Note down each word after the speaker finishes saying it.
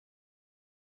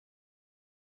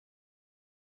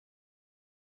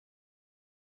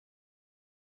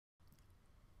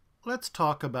Let's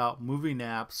talk about moving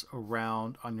apps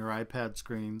around on your iPad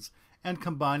screens and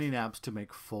combining apps to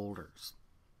make folders.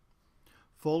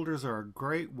 Folders are a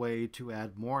great way to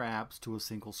add more apps to a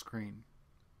single screen.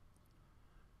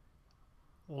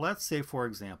 Let's say, for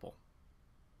example,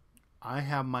 I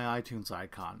have my iTunes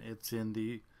icon. It's in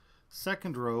the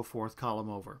second row, fourth column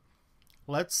over.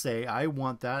 Let's say I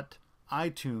want that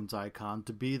iTunes icon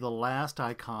to be the last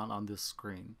icon on this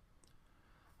screen.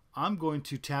 I'm going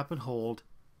to tap and hold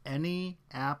any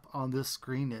app on this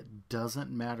screen. It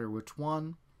doesn't matter which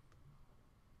one.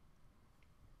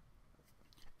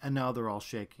 And now they're all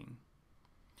shaking.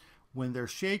 When they're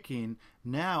shaking,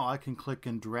 now I can click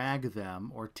and drag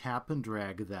them or tap and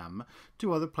drag them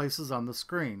to other places on the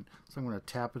screen. So I'm going to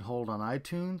tap and hold on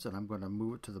iTunes and I'm going to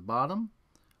move it to the bottom.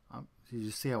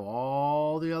 You see how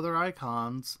all the other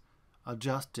icons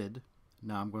adjusted.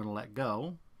 Now I'm going to let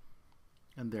go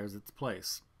and there's its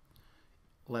place.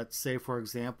 Let's say, for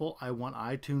example, I want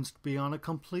iTunes to be on a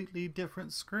completely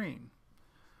different screen.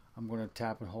 I'm going to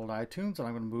tap and hold iTunes and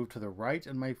I'm going to move to the right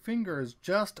and my finger is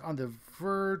just on the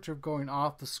verge of going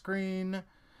off the screen,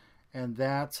 and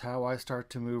that's how I start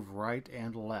to move right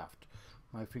and left.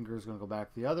 My finger is going to go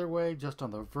back the other way, just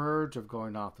on the verge of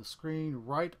going off the screen,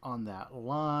 right on that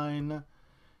line,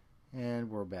 and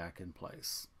we're back in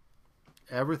place.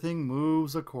 Everything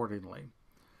moves accordingly.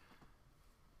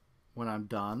 When I'm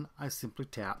done, I simply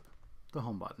tap the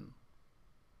home button.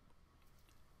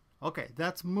 Okay,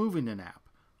 that's moving an app.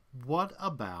 What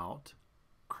about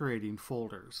creating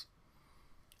folders?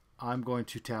 I'm going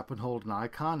to tap and hold an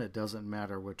icon. It doesn't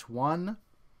matter which one.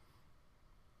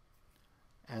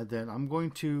 And then I'm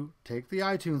going to take the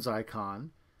iTunes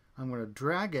icon. I'm going to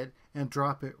drag it and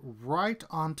drop it right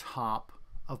on top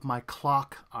of my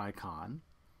clock icon.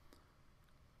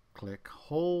 Click,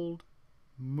 hold,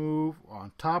 move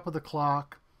on top of the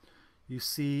clock. You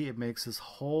see it makes this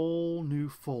whole new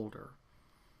folder.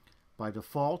 By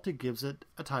default, it gives it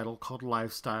a title called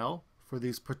Lifestyle. For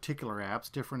these particular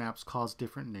apps, different apps cause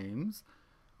different names.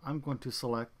 I'm going to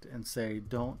select and say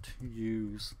Don't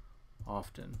Use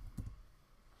Often.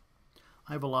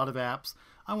 I have a lot of apps.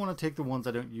 I want to take the ones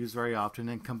I don't use very often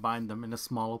and combine them in as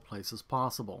small a place as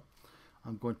possible.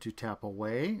 I'm going to tap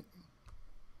Away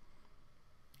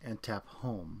and tap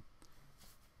Home.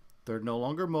 They're no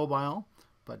longer mobile,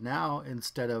 but now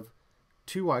instead of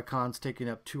two icons taking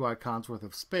up two icons worth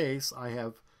of space, I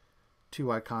have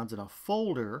two icons in a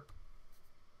folder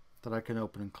that I can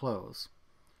open and close.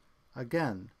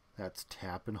 Again, that's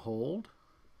tap and hold,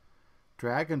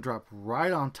 drag and drop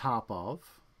right on top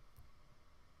of,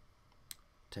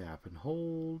 tap and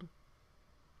hold,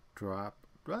 drop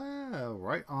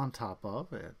right on top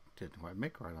of. It didn't quite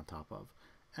make right on top of.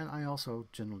 And I also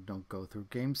generally don't go through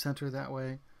Game Center that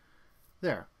way.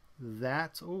 There.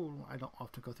 That's, I don't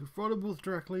often go through Photo Booth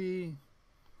directly.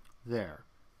 There.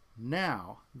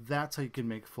 Now, that's how you can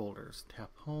make folders.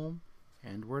 Tap Home,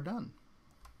 and we're done.